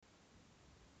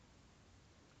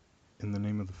In the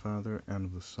name of the Father, and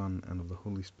of the Son, and of the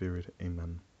Holy Spirit.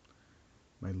 Amen.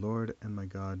 My Lord and my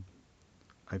God,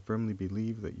 I firmly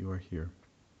believe that you are here,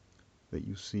 that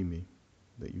you see me,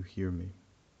 that you hear me.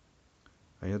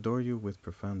 I adore you with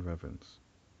profound reverence.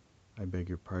 I beg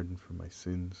your pardon for my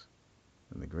sins,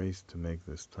 and the grace to make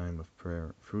this time of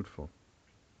prayer fruitful.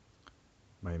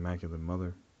 My Immaculate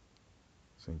Mother,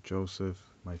 Saint Joseph,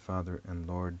 my Father and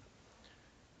Lord,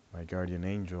 my guardian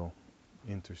angel,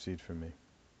 intercede for me.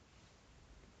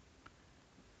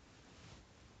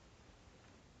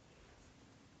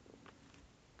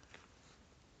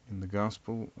 In the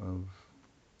Gospel of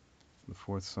the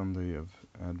fourth Sunday of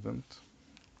Advent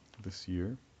this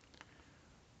year,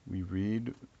 we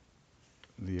read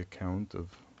the account of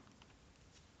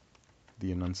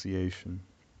the Annunciation,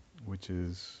 which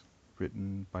is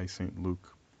written by St.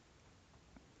 Luke.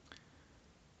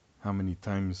 How many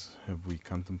times have we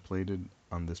contemplated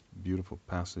on this beautiful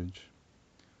passage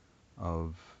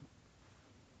of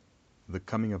the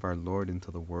coming of our Lord into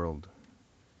the world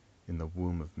in the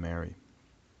womb of Mary?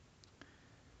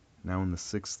 Now in the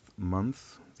 6th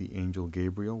month, the angel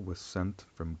Gabriel was sent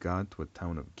from God to a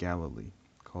town of Galilee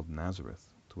called Nazareth,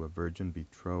 to a virgin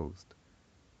betrothed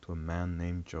to a man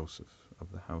named Joseph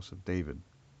of the house of David,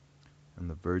 and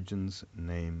the virgin's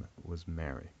name was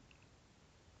Mary.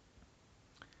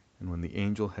 And when the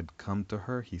angel had come to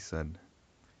her, he said,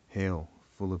 "Hail,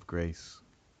 full of grace,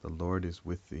 the Lord is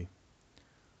with thee.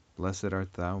 Blessed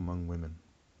art thou among women."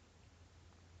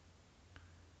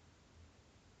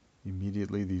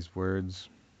 Immediately these words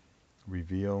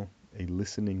reveal a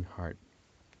listening heart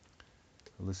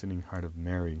of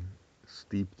Mary,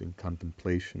 steeped in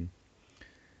contemplation.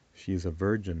 She is a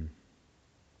virgin.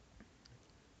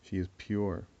 She is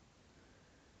pure.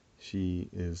 She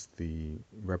is the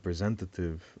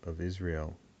representative of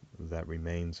Israel that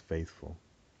remains faithful.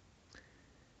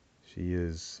 She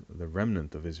is the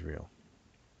remnant of Israel.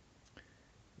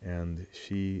 And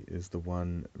she is the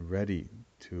one ready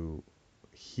to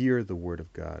hear the word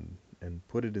of God and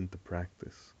put it into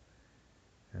practice,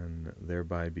 and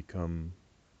thereby become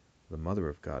the mother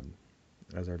of God,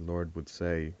 as our Lord would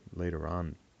say later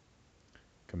on,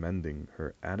 commending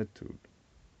her attitude.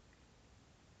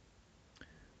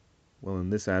 Well, in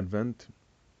this Advent,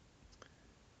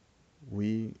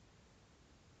 we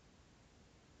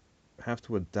have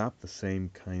to adopt the same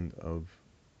kind of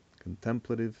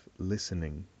contemplative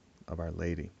listening of Our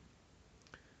Lady,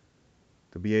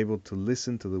 to be able to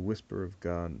listen to the whisper of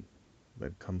God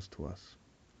that comes to us,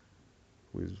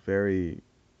 who is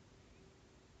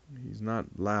he's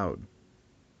not loud,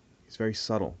 he's very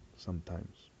subtle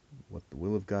sometimes, what the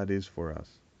will of God is for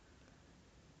us.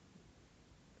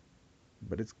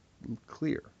 But it's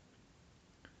clear.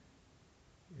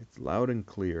 It's loud and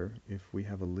clear if we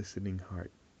have a listening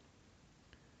heart,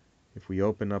 if we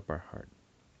open up our heart.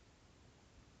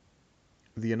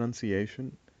 The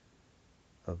Annunciation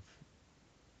of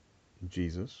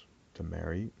Jesus to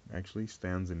Mary actually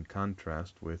stands in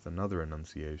contrast with another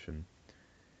Annunciation,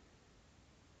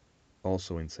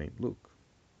 also in St. Luke.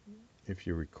 If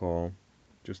you recall,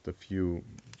 just a few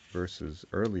verses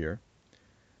earlier,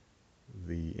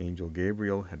 the angel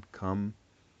Gabriel had come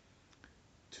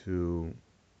to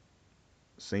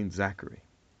Saint Zachary.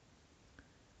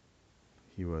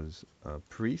 He was a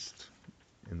priest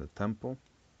in the temple,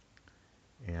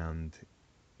 and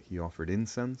he offered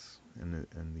incense, and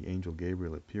the angel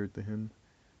Gabriel appeared to him,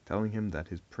 telling him that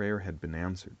his prayer had been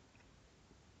answered.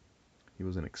 He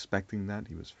wasn't expecting that.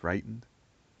 He was frightened.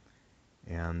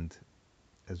 And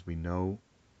as we know,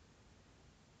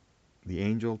 the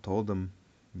angel told him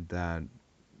that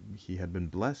he had been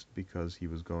blessed because he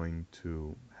was going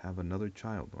to have another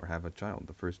child, or have a child,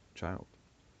 the first child,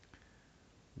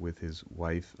 with his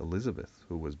wife Elizabeth,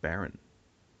 who was barren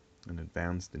and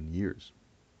advanced in years.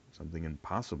 Something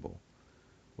impossible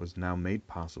was now made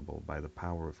possible by the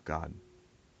power of God.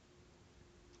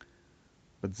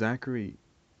 But Zachary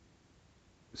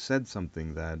said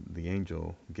something that the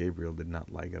angel Gabriel did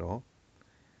not like at all.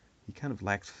 He kind of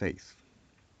lacked faith.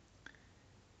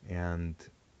 And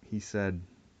he said,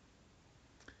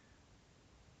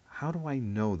 "How do I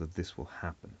know that this will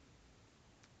happen?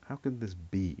 How could this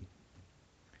be?"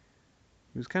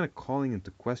 He was kind of calling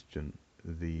into question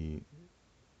the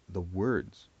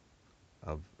words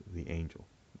of the angel.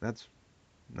 That's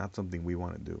not something we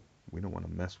want to do. We don't want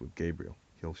to mess with Gabriel.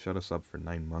 He'll shut us up for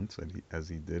 9 months, as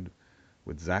he did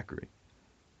with Zachary.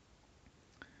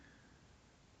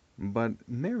 But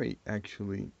Mary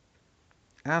actually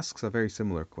asks a very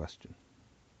similar question.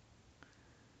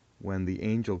 When the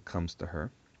angel comes to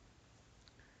her,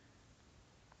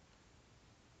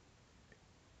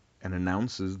 and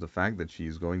announces the fact that she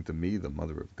is going to be the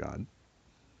mother of God,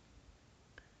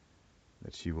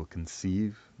 that she will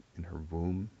conceive in her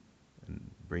womb and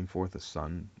bring forth a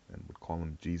son and would call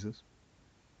him Jesus,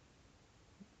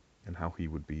 and how he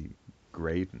would be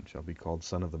great and shall be called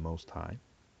Son of the Most High.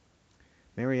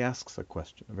 Mary asks a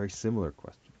question, a very similar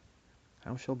question.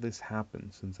 How shall this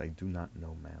happen, since I do not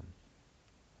know man?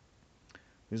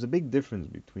 There's a big difference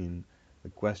between the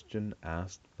question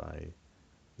asked by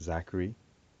Zachary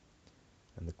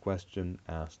and the question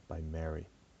asked by Mary.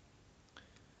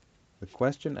 The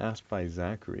question asked by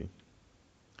Zachary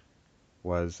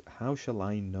was, how shall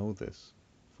I know this?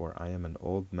 For I am an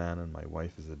old man and my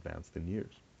wife is advanced in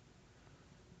years.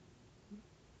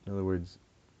 In other words,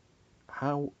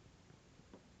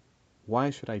 why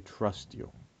should I trust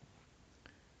you,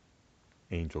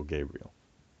 Angel Gabriel?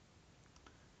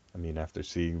 I mean, after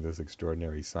seeing this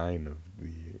extraordinary sign of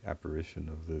the apparition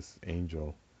of this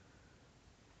angel,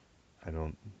 I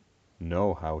don't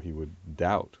know how he would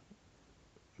doubt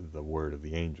the word of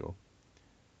the angel.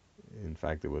 In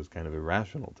fact, it was kind of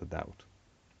irrational to doubt.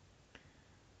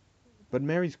 But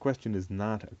Mary's question is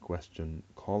not a question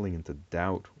calling into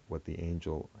doubt what the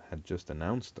angel had just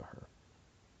announced to her.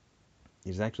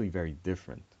 It's actually very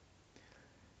different.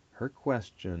 Her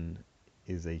question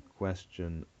is a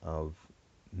question of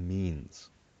means.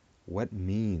 What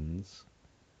means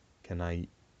can I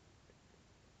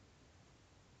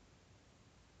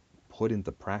put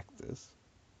into practice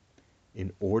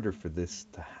in order for this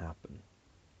to happen?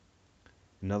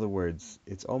 In other words,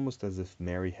 it's almost as if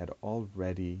Mary had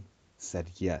already said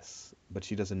yes, but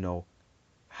she doesn't know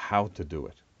how to do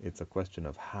it. It's a question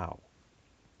of how,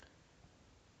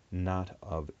 not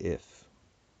of if.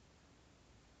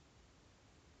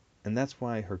 And that's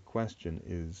why her question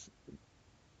is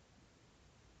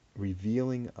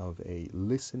revealing of a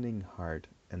listening heart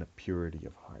and a purity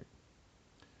of heart,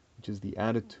 which is the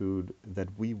attitude that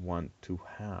we want to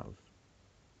have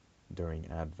during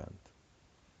Advent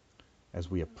as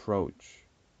we approach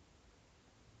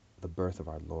the birth of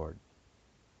our Lord.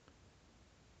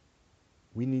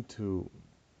 We need to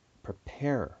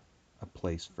prepare a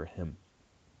place for Him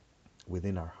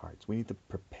within our hearts. We need to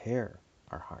prepare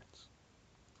our hearts.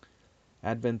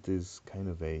 Advent is kind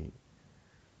of a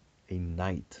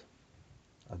night,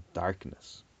 a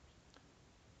darkness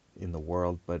in the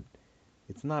world, but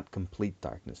it's not complete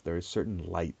darkness. There are certain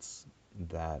lights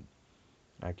that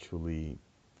actually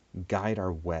guide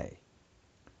our way.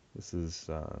 This is,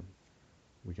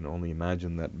 we can only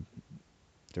imagine that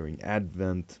during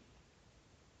Advent,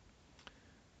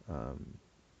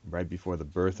 right before the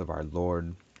birth of our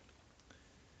Lord,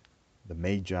 the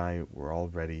Magi were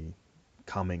already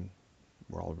coming,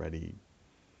 were already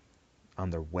on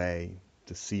their way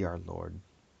to see our Lord,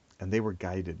 and they were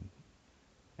guided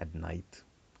at night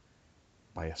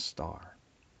by a star.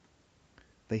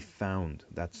 They found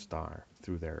that star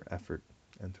through their effort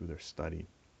and through their study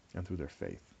and through their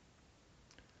faith.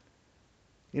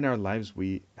 In our lives,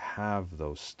 we have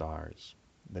those stars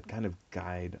that kind of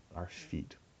guide our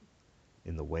feet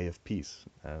in the way of peace,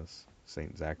 as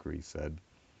St. Zachary said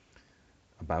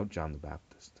about John the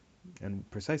Baptist. And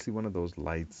precisely one of those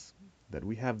lights that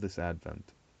we have this Advent,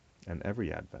 and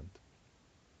every Advent,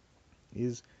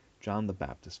 is John the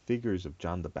Baptist, figures of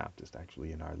John the Baptist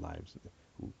actually in our lives,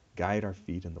 who guide our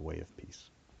feet in the way of peace.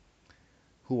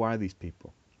 Who are these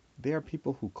people? They are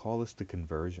people who call us to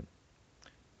conversion,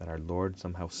 that our Lord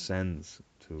somehow sends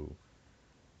to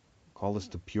call us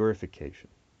to purification,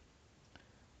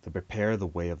 to prepare the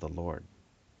way of the Lord,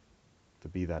 to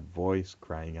be that voice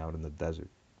crying out in the desert,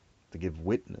 to give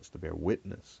witness, to bear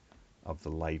witness of the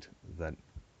light that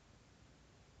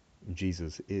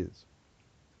Jesus is.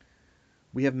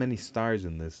 We have many stars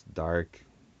in this dark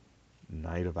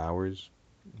night of ours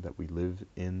that we live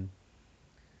in.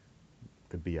 It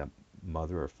could be a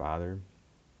mother or father,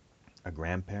 a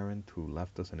grandparent who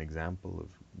left us an example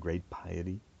of great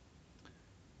piety,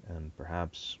 and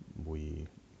perhaps we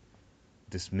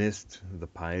dismissed the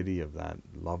piety of that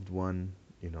loved one,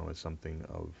 as something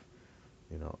of,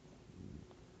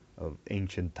 of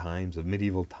ancient times, of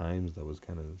medieval times, that was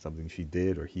kind of something she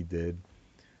did or he did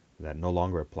that no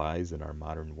longer applies in our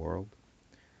modern world.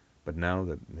 But now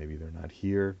that maybe they're not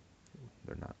here,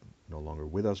 they're no longer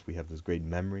with us, we have this great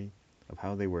memory of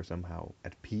how they were somehow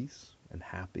at peace and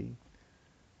happy,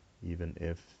 even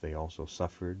if they also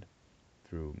suffered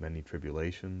through many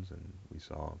tribulations, and we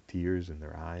saw tears in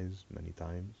their eyes many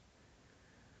times.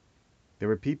 There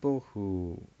were people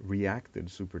who reacted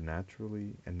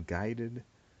supernaturally and guided,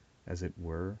 as it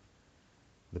were,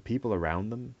 the people around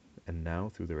them, and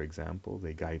now through their example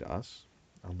they guide us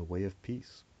on the way of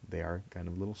peace. They are kind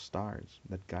of little stars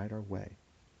that guide our way.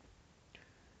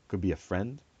 Could be a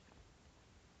friend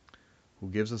who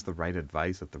gives us the right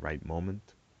advice at the right moment,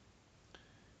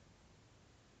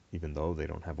 even though they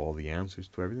don't have all the answers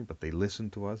to everything, but they listen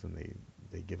to us and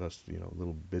they give us,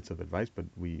 little bits of advice, but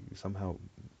we somehow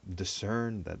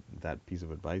discern that that piece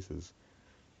of advice is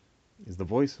the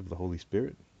voice of the Holy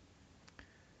Spirit.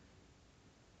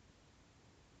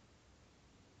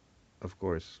 Of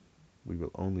course, we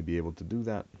will only be able to do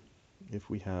that if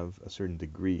we have a certain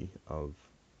degree of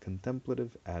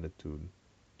contemplative attitude,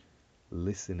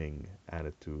 listening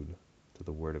attitude to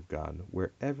the Word of God,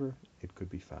 wherever it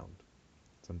could be found.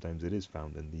 Sometimes it is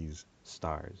found in these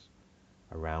stars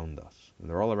around us, and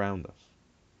they're all around us.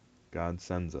 God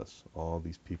sends us all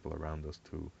these people around us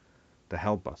to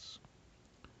help us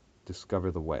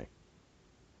discover the way,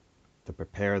 to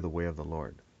prepare the way of the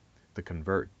Lord, to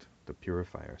convert, to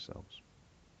purify ourselves.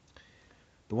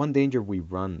 The one danger we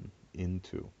run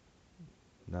into,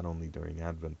 not only during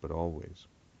Advent but always,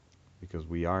 because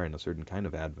we are in a certain kind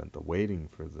of Advent, awaiting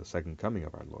for the second coming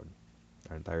of our Lord.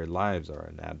 Our entire lives are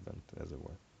an Advent, as it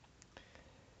were.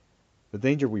 The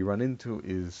danger we run into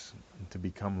is to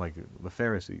become like the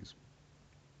Pharisees,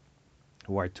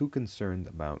 who are too concerned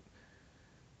about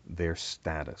their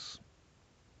status.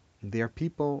 They are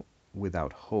people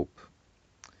without hope.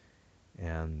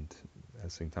 And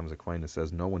as St. Thomas Aquinas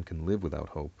says, no one can live without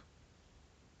hope.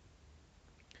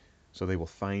 So they will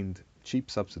find cheap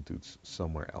substitutes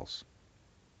somewhere else.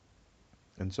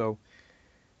 And so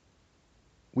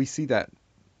we see that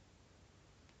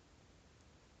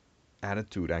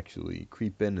attitude actually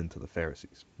creep into the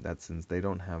Pharisees. That since they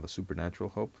don't have a supernatural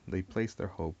hope, they place their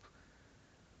hope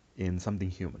in something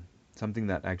human, something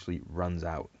that actually runs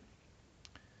out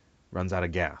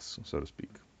of gas, so to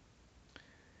speak.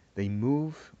 They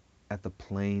move at the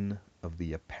plane of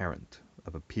the apparent,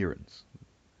 of appearance,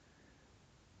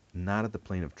 not at the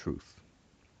plane of truth.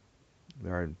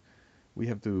 We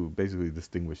have to basically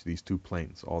distinguish these two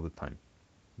planes all the time,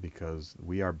 because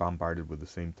we are bombarded with the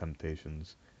same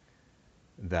temptations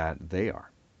that they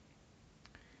are.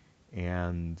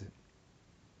 And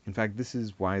in fact, this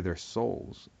is why their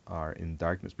souls are in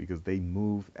darkness, because they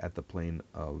move at the plane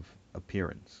of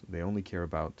appearance. They only care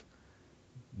about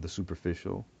the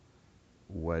superficial,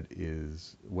 what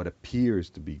appears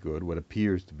to be good, what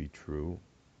appears to be true,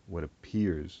 what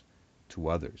appears to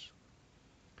others.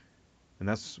 And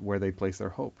that's where they place their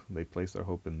hope. They place their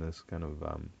hope in this kind of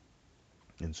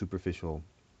in superficial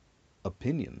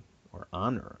opinion or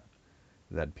honor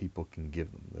that people can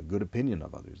give them, the good opinion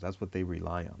of others. That's what they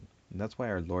rely on. And that's why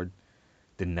our Lord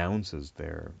denounces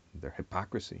their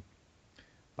hypocrisy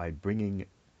by bringing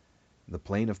the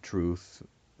plane of truth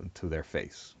to their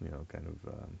face, kind of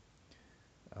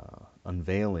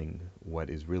unveiling what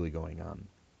is really going on.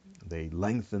 They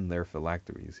lengthen their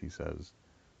phylacteries, he says,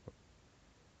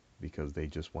 because they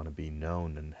just want to be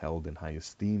known and held in high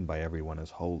esteem by everyone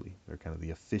as holy. They're kind of the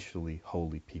officially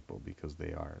holy people because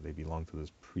they belong to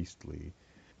this priestly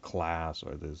class,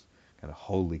 or this kind of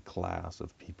holy class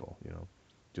of people,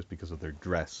 just because of their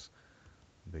dress.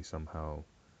 They somehow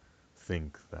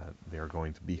think that they are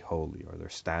going to be holy, or their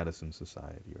status in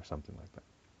society, or something like that.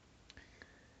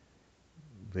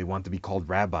 They want to be called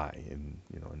rabbi in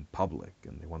public,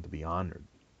 and they want to be honored.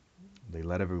 They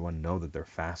let everyone know that they're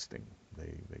fasting.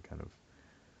 They kind of,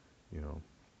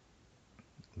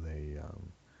 they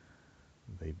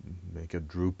they make a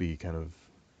droopy kind of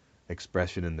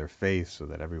expression in their face so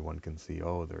that everyone can see,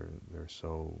 oh, they're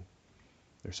so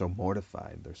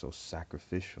mortified, they're so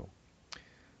sacrificial.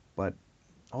 But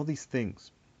all these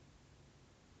things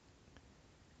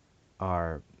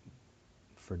are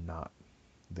for naught.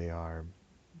 They are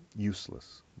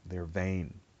useless. They're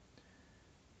vain,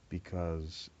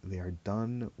 because they are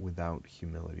done without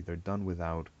humility. They're done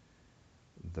without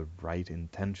the right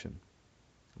intention.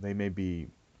 They may be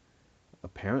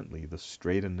apparently the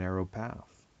straight and narrow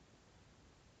path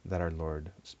that our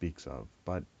Lord speaks of,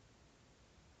 but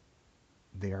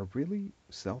they are really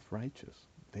self-righteous.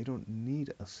 They don't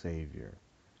need a savior,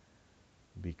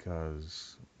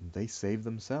 because they save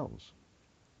themselves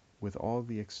with all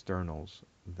the externals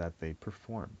that they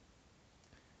perform.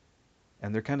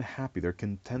 And they're kind of happy, they're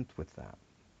content with that.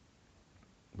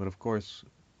 But of course,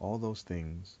 all those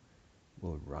things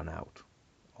will run out.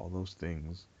 All those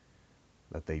things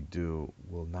that they do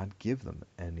will not give them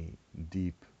any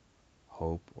deep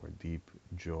hope or deep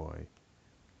joy.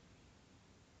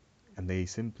 And they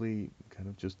simply kind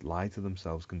of just lie to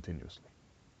themselves continuously.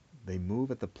 They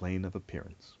move at the plane of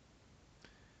appearance.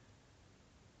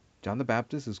 John the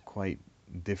Baptist is quite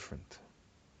different.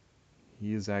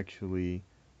 He is actually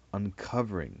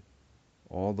uncovering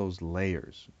all those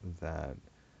layers that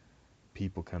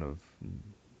people kind of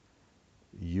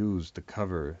clothes to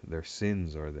cover their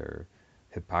sins or their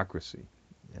hypocrisy.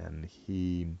 And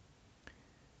he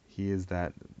is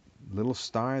that little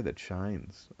star that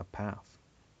shines a path,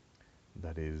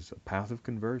 that is a path of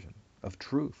conversion, of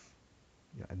truth.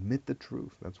 Yeah, admit the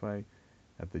truth. That's why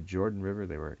at the Jordan River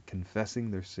they were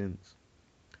confessing their sins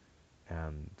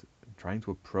and trying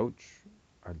to approach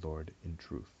our Lord in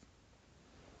truth.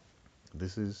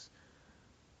 This is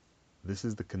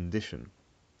the condition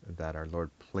that our Lord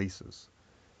places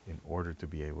in order to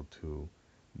be able to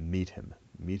meet him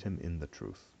in the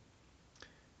truth.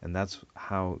 And that's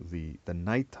how the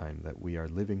nighttime that we are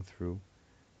living through,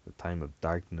 the time of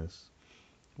darkness,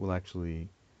 will actually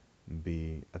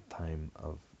be a time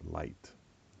of light.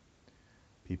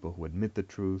 People who admit the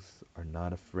truth are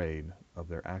not afraid of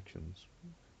their actions,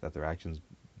 that their actions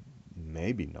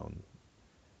may be known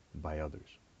by others.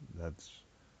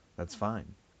 That's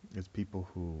fine. It's people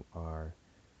who are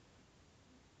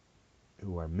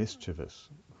mischievous,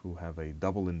 who have a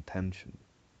double intention,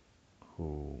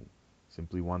 who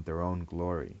simply want their own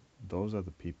glory. Those are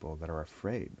the people that are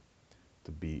afraid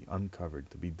to be uncovered,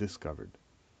 to be discovered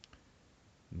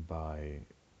by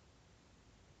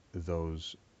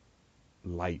those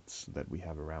lights that we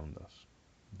have around us.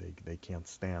 They can't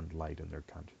stand light in their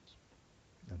conscience,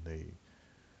 and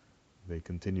they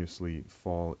continuously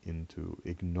fall into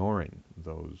ignoring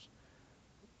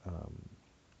um,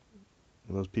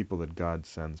 those people that God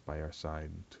sends by our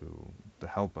side to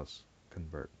help us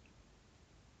convert.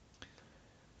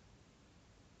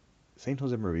 Saint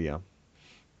Josemaria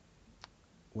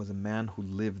was a man who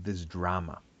lived this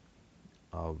drama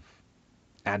of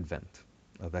Advent,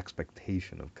 of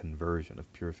expectation, of conversion,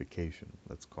 of purification,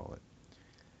 let's call it,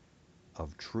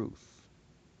 of truth.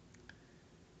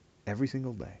 Every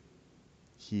single day,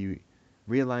 he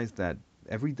realized that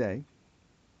every day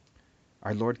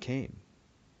our Lord came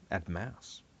at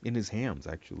Mass, in his hands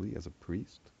actually, as a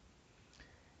priest.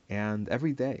 And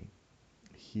every day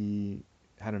he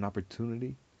had an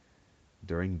opportunity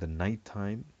during the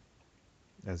nighttime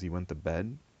as he went to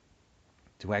bed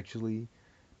to actually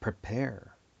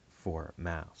prepare for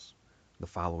Mass the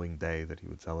following day that he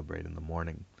would celebrate in the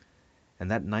morning.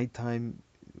 And that nighttime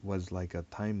was like a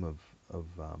time of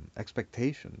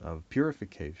expectation, of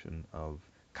purification, of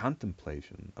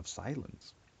contemplation, of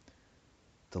silence,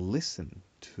 to listen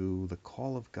to the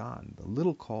call of God, the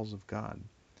little calls of God,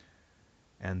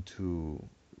 and to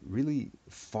really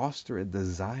foster a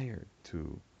desire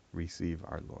to receive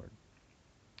our Lord.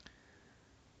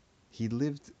 He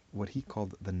lived what he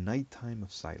called the nighttime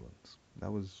of silence.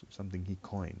 That was something he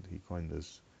coined. He coined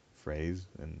this phrase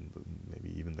and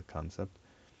maybe even the concept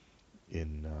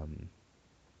in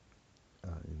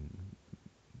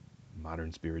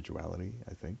modern spirituality,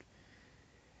 I think.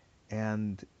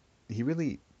 And he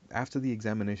really, after the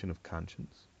examination of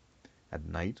conscience, at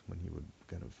night when he would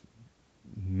kind of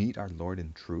meet our Lord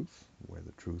in truth, where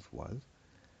the truth was,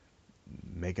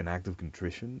 make an act of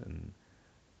contrition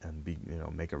and be,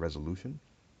 make a resolution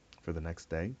for the next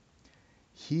day,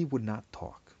 he would not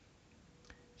talk.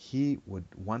 He would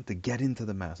want to get into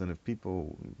the Mass, and if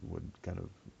people would kind of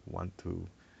want to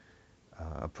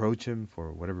approach him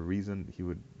for whatever reason, he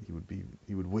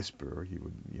would whisper, or he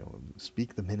would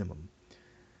speak the minimum,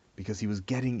 because he was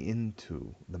getting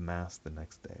into the Mass the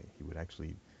next day. He would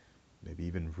actually maybe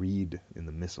even read in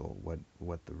the Missal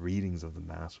what the readings of the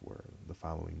Mass were the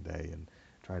following day, and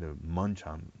try to munch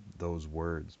on those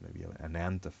words, maybe an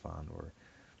antiphon or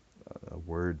a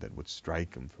word that would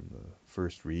strike him from the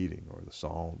first reading or the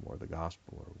psalm or the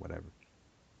gospel or whatever.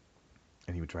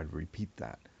 And he would try to repeat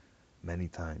that many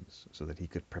times so that he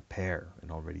could prepare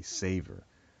and already savor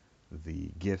the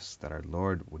gifts that our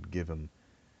Lord would give him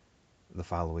the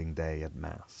following day at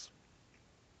Mass.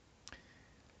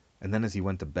 And then as he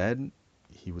went to bed,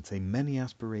 he would say many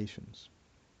aspirations,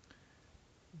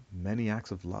 many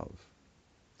acts of love.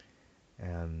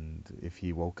 And if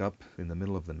he woke up in the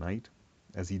middle of the night,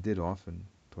 as he did often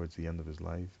towards the end of his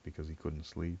life because he couldn't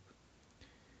sleep,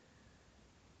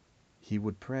 he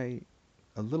would pray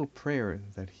a little prayer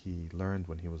that he learned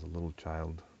when he was a little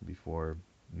child before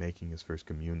making his first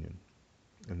communion.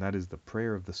 And that is the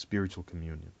prayer of the spiritual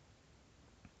communion,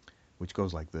 which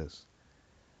goes like this: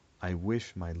 I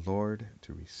wish my Lord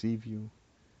to receive you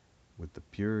with the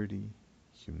purity,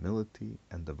 humility,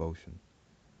 and devotion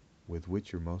with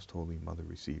which your most holy mother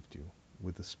received you,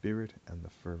 with the spirit and the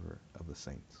fervor of the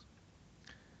saints.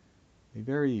 A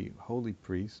very holy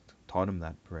priest taught him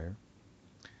that prayer,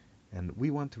 and we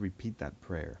want to repeat that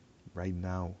prayer right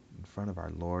now in front of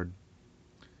our Lord,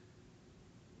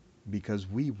 because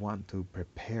we want to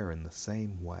prepare in the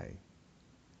same way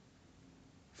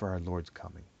for our Lord's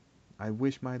coming. I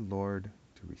wish my Lord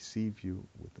to receive you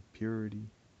with the purity,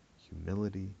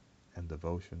 humility, and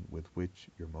devotion with which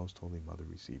your most holy mother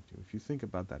received you. If you think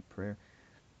about that prayer,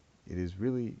 it is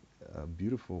really a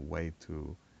beautiful way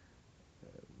to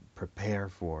prepare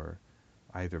for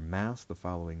either Mass the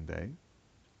following day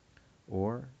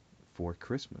or for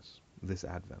Christmas this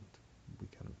Advent.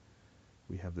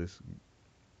 We have this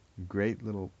great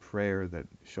little prayer that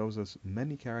shows us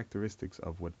many characteristics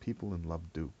of what people in love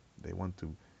do. They want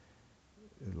to,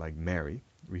 like Mary,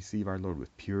 receive our Lord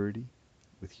with purity,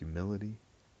 with humility,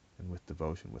 and with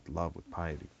devotion, with love, with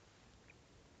piety.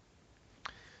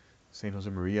 Saint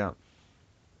Josemaria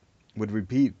would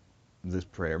repeat this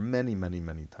prayer many, many,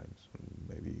 many times,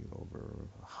 maybe over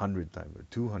 100 times or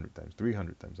 200 times,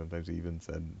 300 times. Sometimes he even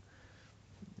said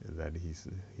that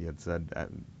he had said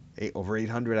over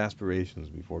 800 aspirations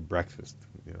before breakfast,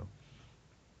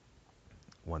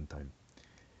 one time.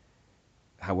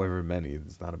 However many,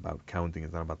 it's not about counting,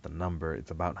 it's not about the number, it's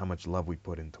about how much love we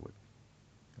put into it,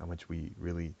 how much we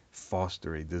really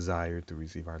foster a desire to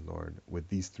receive our Lord with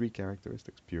these three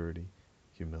characteristics: purity,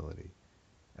 humility,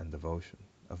 and devotion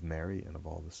of Mary and of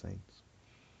all the saints.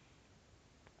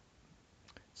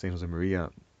 Saint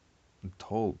Josemaria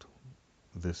told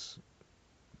of this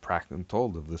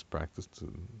practice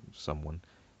to someone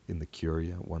in the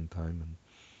Curia one time,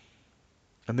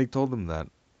 and they told him that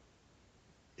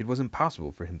it was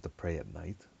impossible for him to pray at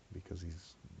night because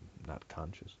he's not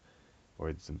conscious, or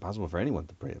it's impossible for anyone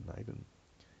to pray at night,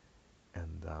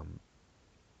 and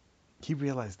he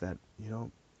realized that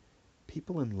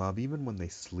people in love, even when they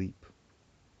sleep,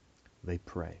 they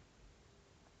pray.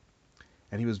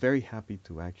 And he was very happy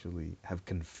to actually have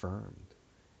confirmed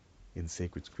in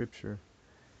sacred scripture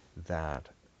that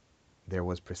there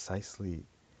was precisely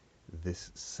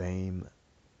this same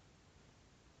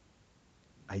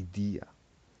idea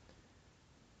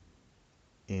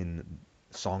in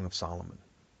Song of Solomon.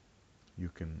 You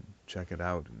can check it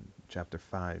out in chapter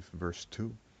 5, verse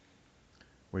 2,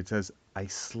 where it says, "I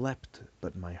slept,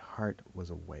 but my heart was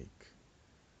awake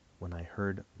when I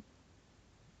heard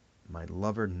my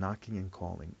lover knocking and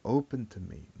calling. Open to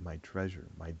me, my treasure,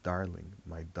 my darling,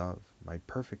 my dove, my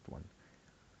perfect one.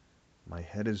 My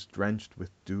head is drenched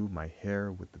with dew, my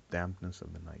hair with the dampness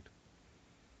of the night."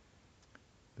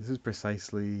 This is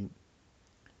precisely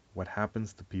what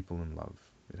happens to people in love.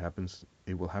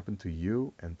 It will happen to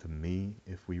you and to me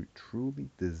if we truly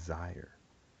desire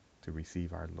to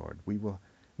receive our Lord. We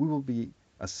will be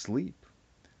asleep,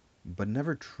 but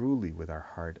never truly with our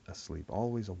heart asleep,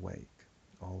 always awake,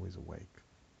 always awake.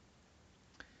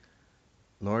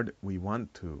 Lord, we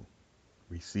want to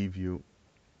receive you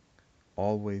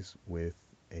always with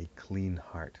a clean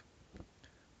heart.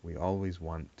 We always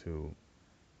want to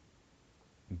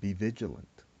be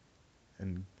vigilant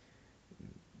and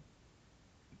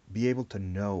be able to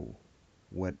know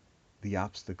what the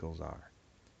obstacles are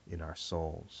in our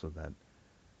soul so that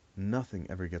nothing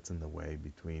ever gets in the way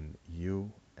between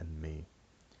you and me.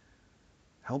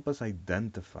 Help us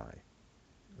identify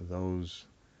those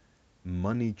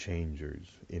money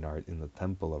changers in the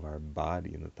temple of our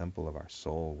body, in the temple of our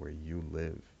soul where you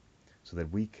live, so that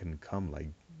we can come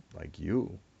like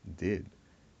you did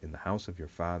in the house of your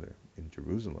Father in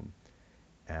Jerusalem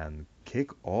and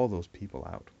kick all those people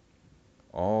out,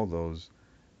 all those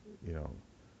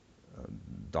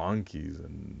donkeys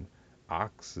and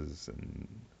oxes and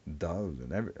doves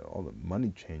and all the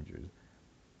money changers,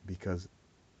 because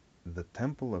the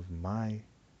temple of my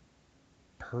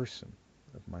person,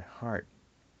 of my heart,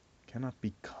 cannot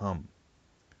become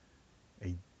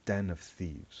a den of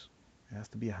thieves. It has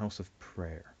to be a house of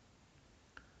prayer.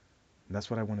 And that's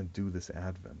what I want to do this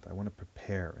Advent. I want to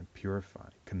prepare and purify,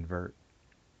 convert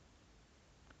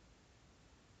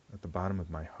at the bottom of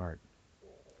my heart,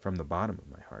 from the bottom of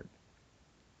my heart,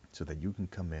 so that you can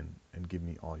come in and give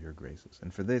me all your graces.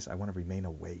 And for this, I want to remain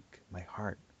awake. My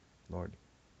heart, Lord,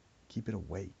 keep it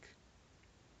awake.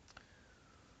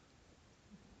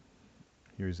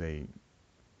 Here's a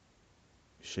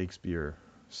Shakespeare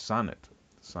sonnet,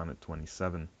 Sonnet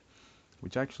 27,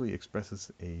 which actually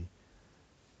expresses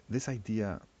this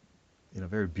idea in a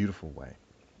very beautiful way.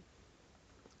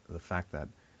 The fact that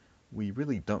we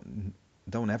really don't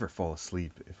ever fall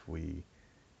asleep if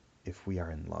we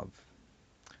are in love.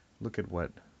 Look at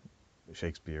what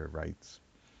Shakespeare writes.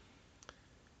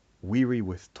 "Weary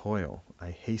with toil,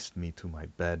 I haste me to my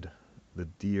bed, the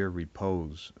dear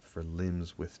repose for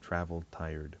limbs with travel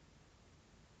tired.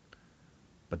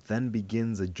 But then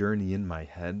begins a journey in my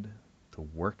head to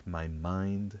work my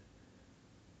mind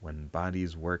when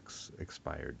body's work's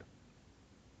expired.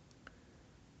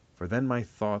 For then my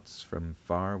thoughts from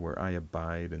far where I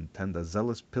abide intend a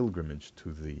zealous pilgrimage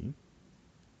to thee,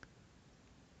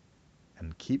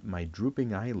 and keep my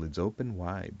drooping eyelids open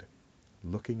wide,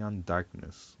 looking on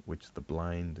darkness which the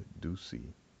blind do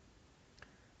see,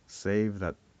 save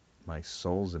that my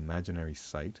soul's imaginary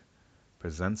sight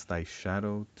presents thy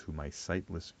shadow to my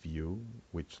sightless view,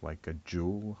 which like a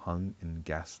jewel hung in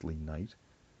ghastly night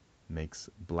makes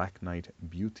black night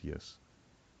beauteous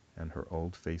and her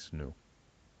old face new.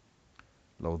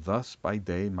 Lo, thus by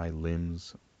day my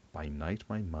limbs, by night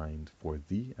my mind, for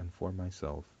thee and for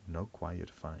myself no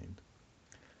quiet find.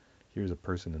 Here's a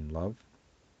person in love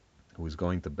who is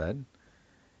going to bed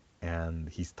and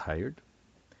he's tired.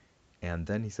 And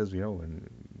then he says,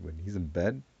 when he's in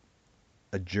bed,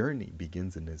 a journey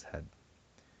begins in his head.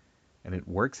 And it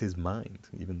works his mind,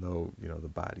 even though, the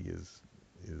body is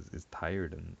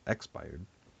tired and expired.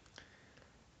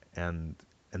 And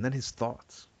then his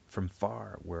thoughts, from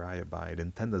far where I abide,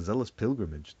 intend a zealous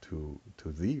pilgrimage to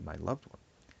thee, my loved one.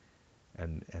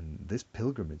 And this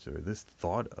pilgrimage, or this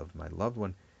thought of my loved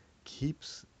one,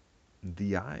 keeps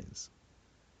the eyelids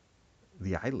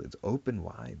open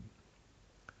wide,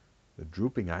 the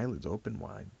drooping eyelids open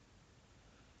wide.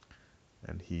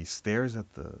 And he stares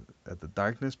at the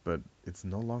darkness, but it's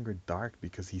no longer dark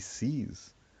because he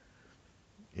sees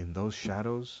in those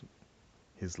shadows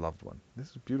his loved one. This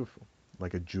is beautiful,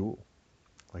 like a jewel,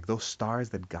 like those stars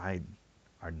that guide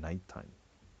our nighttime.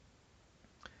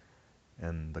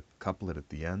 And the couplet at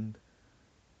the end,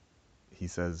 he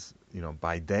says,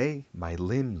 by day my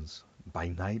limbs, by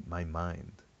night my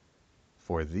mind,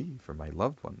 for thee, for my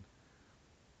loved one,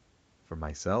 for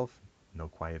myself no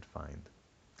quiet find.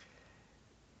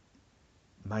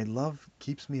 My love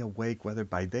keeps me awake whether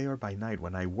by day or by night,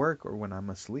 when I work or when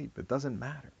I'm asleep. It doesn't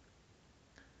matter.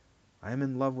 I am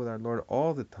in love with our Lord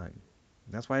all the time.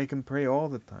 That's why I can pray all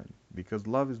the time, because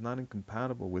love is not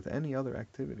incompatible with any other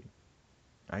activity.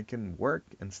 I can work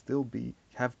and still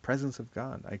have presence of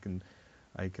God. I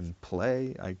can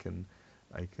play, I can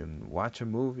watch a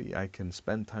movie, I can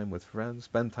spend time with friends,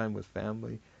 spend time with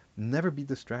family, never be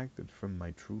distracted from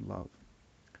my true love.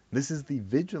 This is the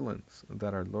vigilance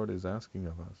that our Lord is asking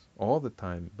of us all the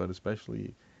time, but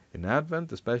especially in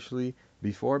Advent, especially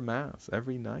before Mass,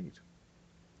 every night.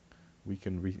 We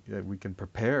can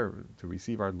prepare to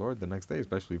receive our Lord the next day,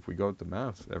 especially if we go to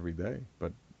Mass every day.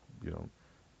 But if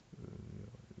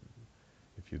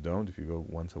you don't, if you go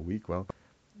once a week, well,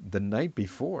 the night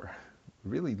before,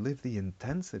 really live the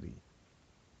intensity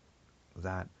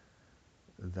that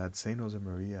Saint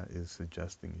Josemaria is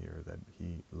suggesting here, that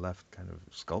he left kind of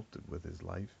sculpted with his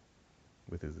life,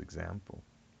 with his example.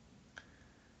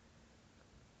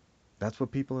 That's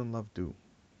what people in love do.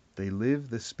 They live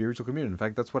the spiritual communion. In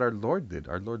fact, that's what our Lord did.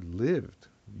 Our Lord lived.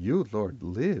 You, Lord,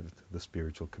 lived the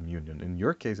spiritual communion. In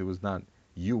your case, it was not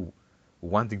you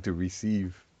wanting to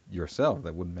receive yourself.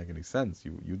 That wouldn't make any sense.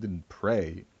 You didn't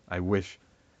pray, I wish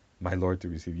my Lord to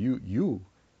receive you. You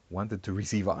wanted to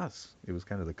receive us. It was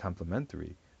kind of the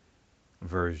complementary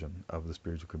version of the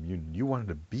spiritual communion. You wanted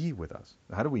to be with us.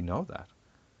 How do we know that?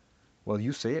 Well,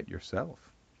 you say it yourself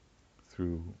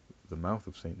through the mouth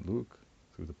of St. Luke,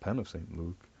 through the pen of St.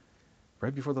 Luke,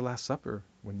 right before the Last Supper,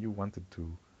 when you wanted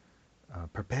to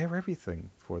prepare everything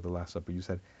for the Last Supper. You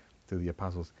said to the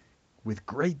apostles, with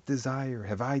great desire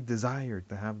have I desired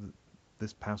to have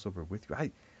this Passover with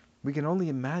you. We can only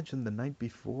imagine the night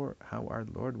before how our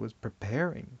Lord was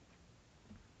preparing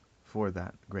for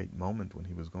that great moment when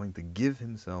he was going to give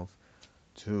himself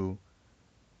to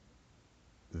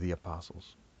the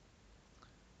apostles.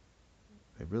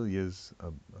 It really is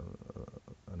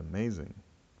an amazing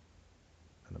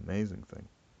thing.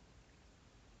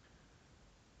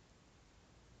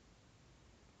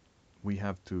 We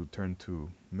have to turn to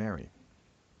Mary,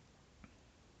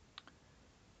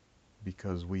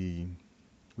 because we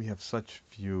have such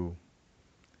few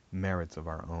merits of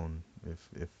our own,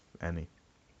 if any.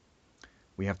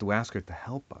 We have to ask her to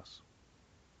help us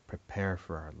prepare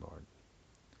for our Lord,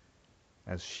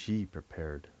 as she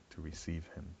prepared to receive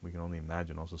him. We can only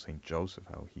imagine also St. Joseph,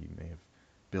 how he may have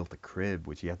built a crib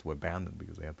which he had to abandon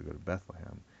because they had to go to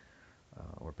Bethlehem,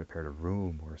 or prepared a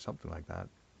room or something like that.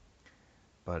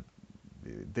 But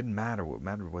it didn't matter. What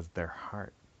mattered was their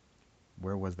heart.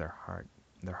 Where was their heart?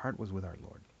 Their heart was with our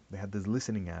Lord. They had this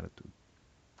listening attitude.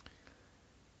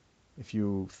 If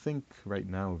you think right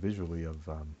now visually of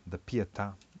the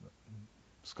Pietà,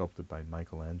 sculpted by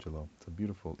Michelangelo, it's a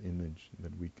beautiful image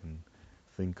that we can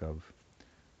think of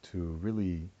to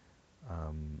really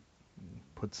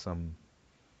put some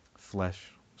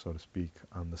flesh, so to speak,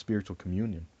 on the spiritual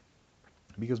communion.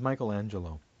 Because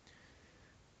Michelangelo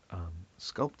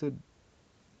sculpted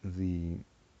the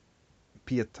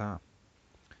Pietà,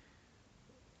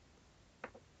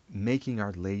 making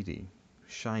Our Lady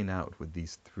shine out with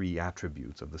these three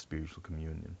attributes of the spiritual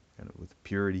communion, and with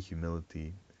purity,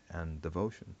 humility, and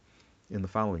devotion, in the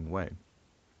following way.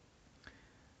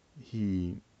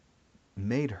 He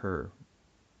made her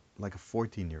like a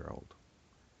 14-year-old.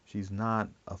 She's not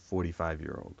a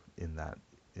 45-year-old in that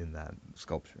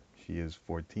sculpture. She is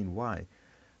 14. Why?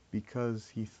 Because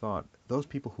he thought those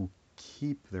people who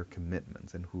keep their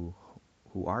commitments and who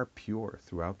are pure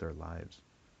throughout their lives,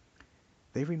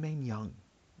 they remain young.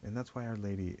 And that's why Our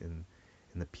Lady in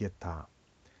the Pietà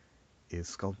is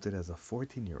sculpted as a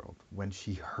 14-year-old when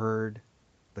she heard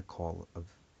the call of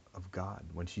God,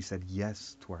 when she said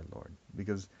yes to our Lord,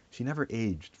 because she never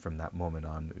aged from that moment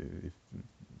on,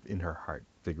 in her heart,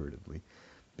 figuratively,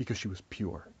 because she was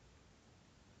pure.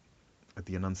 At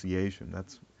the Annunciation,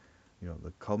 that's,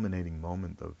 the culminating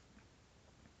moment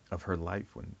of her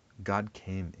life, when God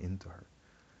came into her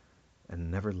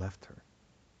and never left her.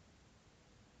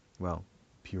 Well,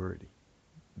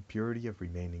 purity of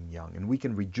remaining young, and we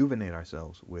can rejuvenate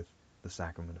ourselves with the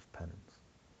sacrament of penance.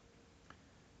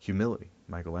 Humility.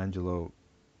 Michelangelo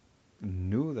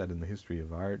knew that in the history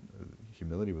of art,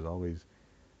 humility was always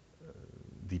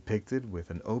depicted with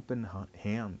an open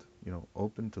hand,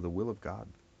 open to the will of God.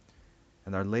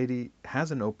 And Our Lady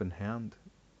has an open hand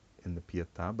in the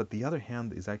Pietà, but the other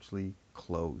hand is actually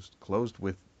closed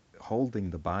with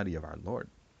holding the body of our Lord.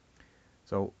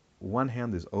 So one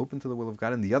hand is open to the will of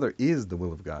God, and the other is the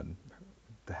will of God.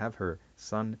 To have her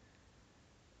son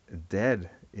dead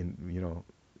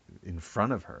in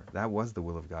front of her, that was the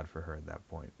will of God for her at that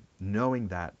point. Knowing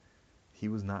that he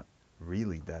was not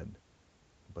really dead,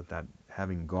 but that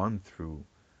having gone through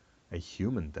a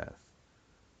human death,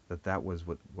 that was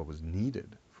what was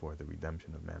needed for the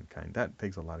redemption of mankind. That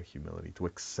takes a lot of humility, to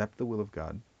accept the will of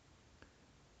God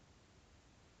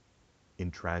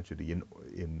in tragedy, in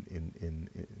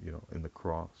the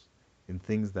cross, in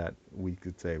things that we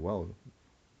could say, well,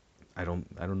 I don't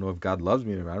know if God loves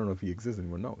me anymore. I don't know if he exists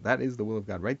anymore. No, that is the will of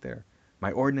God right there.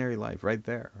 My ordinary life right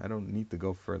there. I don't need to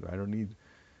go further. I don't need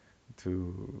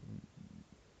to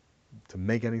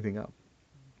make anything up.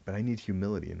 But I need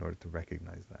humility in order to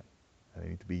recognize that. And I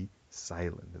need to be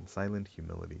silent, in silent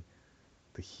humility,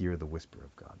 to hear the whisper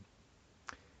of God.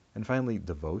 And finally,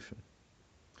 devotion.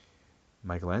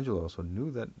 Michelangelo also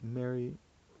knew that Mary,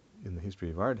 in the history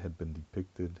of art, had been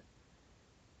depicted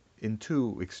in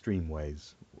two extreme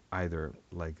ways. Either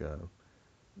like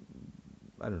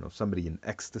somebody in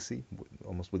ecstasy,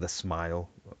 almost with a smile,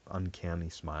 uncanny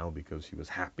smile, because she was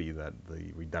happy that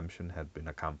the redemption had been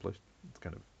accomplished. It's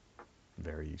kind of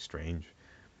very strange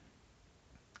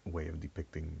way of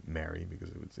depicting Mary, because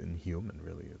it was inhuman,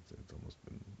 really. It's almost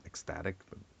ecstatic,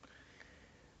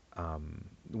 but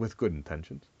with good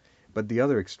intentions. But the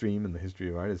other extreme in the history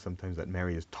of art is sometimes that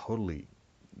Mary is totally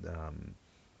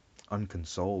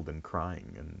unconsoled and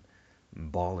crying and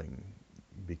bawling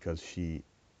because she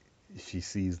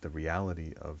sees the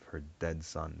reality of her dead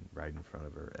son right in front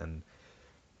of her.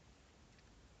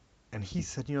 And he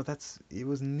said, it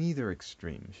was neither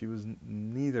extreme. She was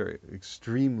neither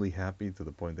extremely happy to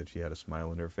the point that she had a smile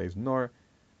on her face, nor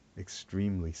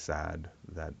extremely sad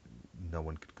that no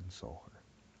one could console her.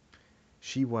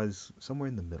 She was somewhere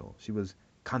in the middle. She was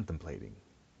contemplating.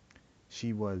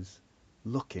 She was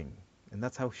looking. And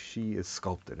that's how she is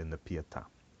sculpted in the Pietà.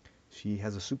 She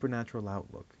has a supernatural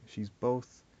outlook. She's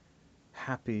both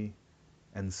happy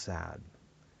and sad,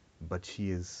 but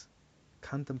she is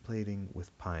contemplating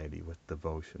with piety, with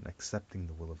devotion, accepting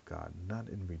the will of God, not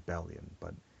in rebellion,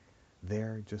 but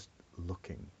there just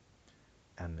looking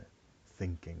and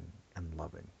thinking and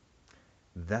loving.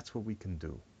 That's what we can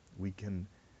do. We can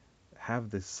have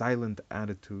this silent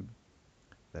attitude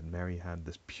that Mary had,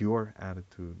 this pure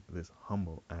attitude, this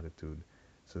humble attitude,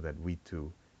 so that we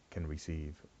too can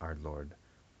receive our Lord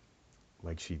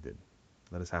like she did.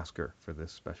 Let us ask her for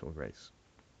this special grace.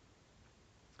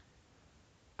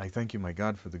 I thank you, my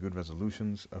God, for the good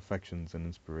resolutions, affections, and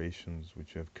inspirations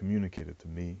which you have communicated to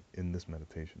me in this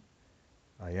meditation.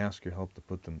 I ask your help to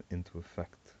put them into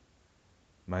effect.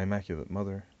 My Immaculate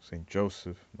Mother, Saint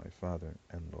Joseph, my Father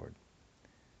and Lord,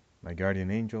 my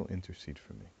guardian angel, intercede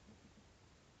for me.